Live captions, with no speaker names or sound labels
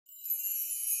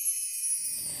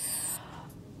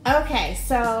Okay,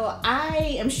 so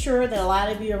I am sure that a lot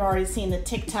of you have already seen the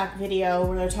TikTok video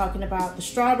where they're talking about the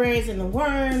strawberries and the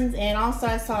worms, and also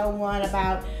I saw one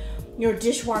about your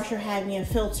dishwasher having a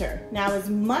filter. Now, as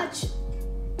much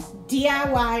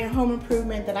DIY and home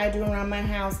improvement that I do around my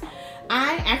house,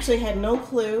 I actually had no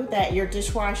clue that your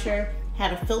dishwasher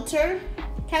had a filter.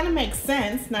 Kind of makes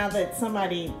sense now that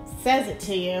somebody says it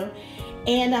to you.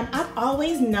 And I've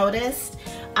always noticed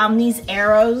these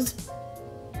arrows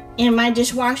in my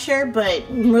dishwasher, but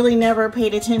really never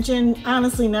paid attention.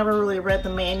 Honestly, never really read the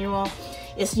manual.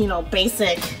 It's, you know,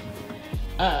 basic,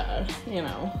 you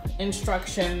know,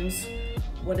 instructions.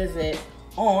 What is it?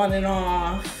 On and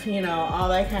off, you know, all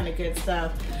that kind of good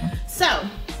stuff. So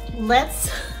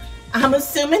I'm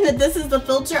assuming that this is the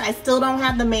filter. I still don't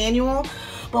have the manual,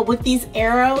 but with these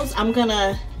arrows, I'm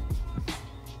gonna,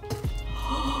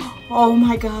 oh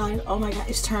my God,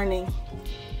 it's turning.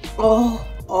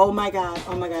 Oh my God,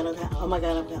 okay, okay.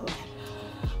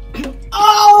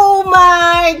 Oh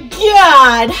my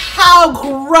God, how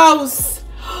gross.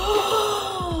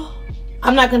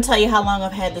 I'm not gonna tell you how long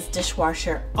I've had this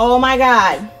dishwasher. Oh my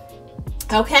God.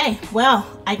 Okay, well,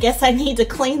 I guess I need to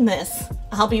clean this.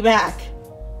 I'll be back.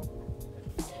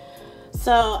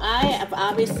 So I have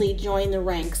obviously joined the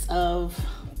ranks of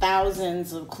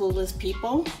thousands of clueless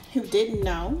people who didn't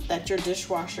know that your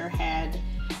dishwasher had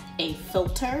a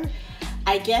filter.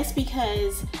 I guess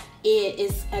because it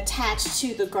is attached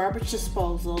to the garbage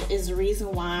disposal is the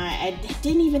reason why I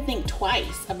didn't even think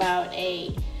twice about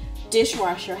a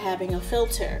dishwasher having a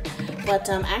filter. But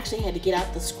I actually had to get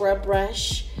out the scrub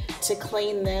brush to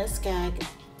clean this. God,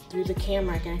 through the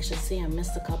camera I can actually see I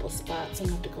missed a couple spots. I'm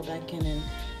gonna have to go back in and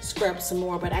scrub some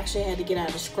more, but actually I had to get out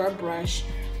the scrub brush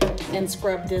and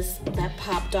scrub this that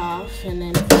popped off, and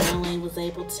then finally was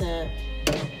able to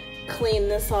clean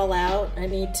this all out. I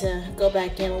need to go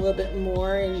back in a little bit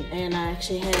more, and I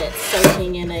actually had it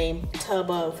soaking in a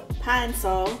tub of pine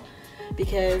sol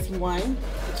because one,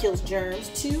 it kills germs,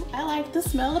 two, I like the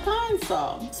smell of pine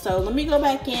sol. So let me go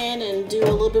back in and do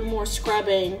a little bit more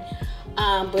scrubbing,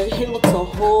 but it looks a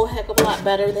whole heck of a lot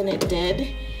better than it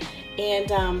did. And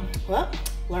well,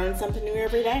 learn something new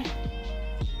every day.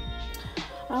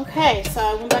 Okay, so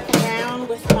I went back around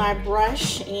with my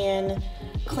brush and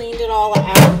cleaned it all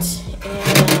out,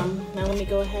 and now let me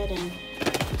go ahead and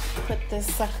put this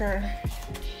sucker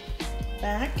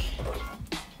back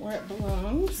where it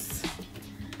belongs.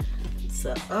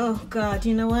 So, oh God,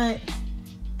 you know what?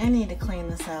 I need to clean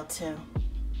this out too.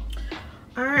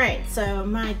 All right, so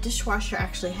my dishwasher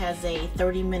actually has a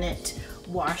 30-minute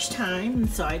wash time, and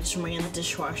so I just ran the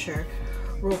dishwasher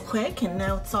real quick, and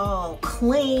now it's all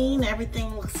clean.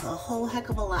 Everything looks a whole heck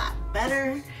of a lot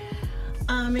better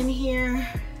in here.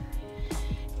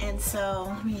 And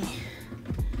so let me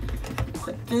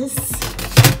put this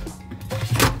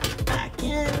back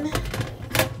in.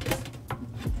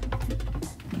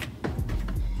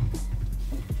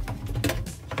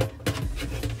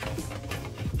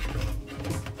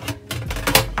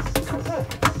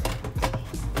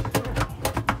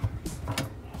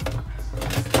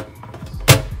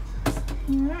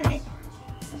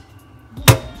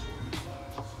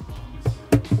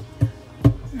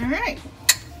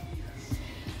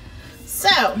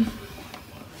 So,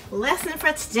 lesson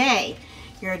for today,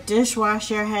 your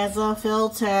dishwasher has a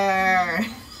filter.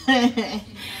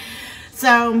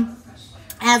 So,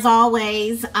 as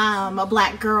always,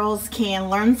 Black girls can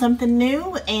learn something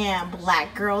new, and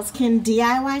Black girls can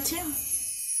DIY too.